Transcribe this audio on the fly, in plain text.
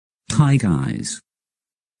Hi guys.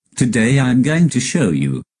 Today I'm going to show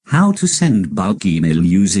you how to send bulk email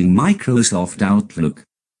using Microsoft Outlook.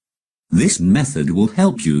 This method will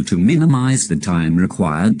help you to minimize the time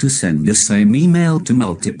required to send the same email to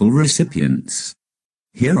multiple recipients.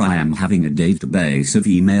 Here I am having a database of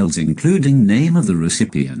emails including name of the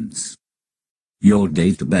recipients. Your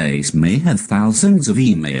database may have thousands of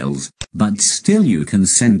emails, but still you can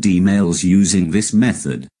send emails using this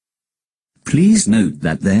method. Please note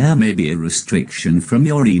that there may be a restriction from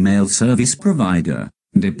your email service provider,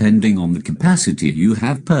 depending on the capacity you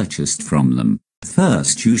have purchased from them.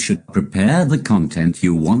 First, you should prepare the content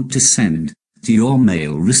you want to send to your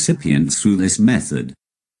mail recipients through this method.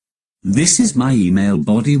 This is my email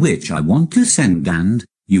body which I want to send, and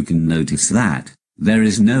you can notice that there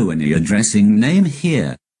is no any addressing name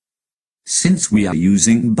here. Since we are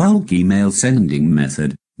using bulk email sending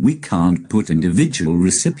method, we can't put individual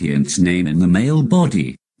recipient's name in the mail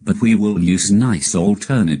body, but we will use a nice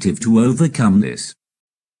alternative to overcome this.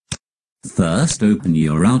 First, open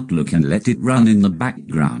your Outlook and let it run in the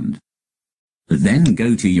background. Then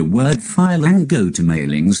go to your Word file and go to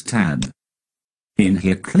Mailings tab. In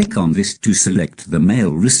here, click on this to select the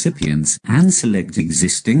mail recipients and select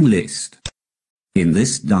Existing List. In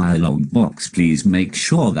this dialog box, please make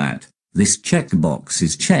sure that this checkbox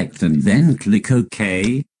is checked and then click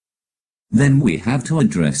OK. Then we have to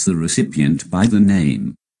address the recipient by the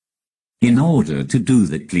name. In order to do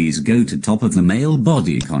that, please go to top of the mail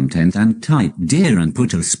body content and type Dear and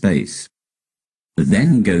put a space.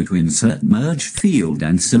 Then go to Insert Merge field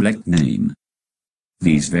and select Name.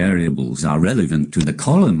 These variables are relevant to the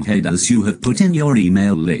column headers you have put in your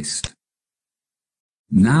email list.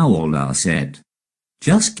 Now all are set.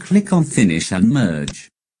 Just click on Finish and Merge.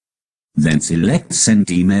 Then select Send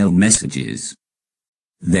Email Messages.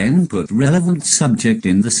 Then put relevant subject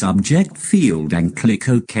in the subject field and click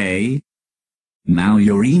OK. Now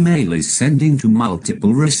your email is sending to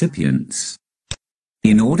multiple recipients.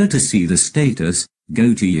 In order to see the status,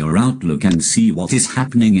 go to your Outlook and see what is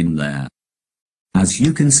happening in there. As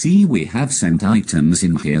you can see, we have sent items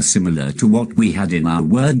in here similar to what we had in our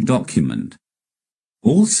Word document.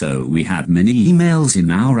 Also, we have many emails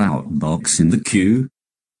in our outbox in the queue.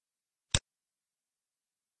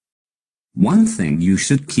 One thing you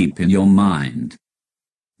should keep in your mind.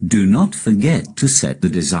 Do not forget to set the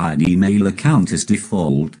desired email account as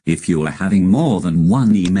default if you are having more than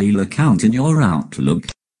one email account in your Outlook.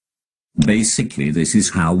 Basically, this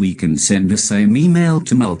is how we can send the same email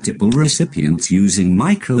to multiple recipients using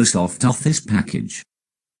Microsoft Office package.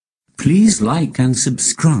 Please like and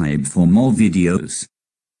subscribe for more videos.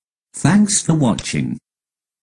 Thanks for watching.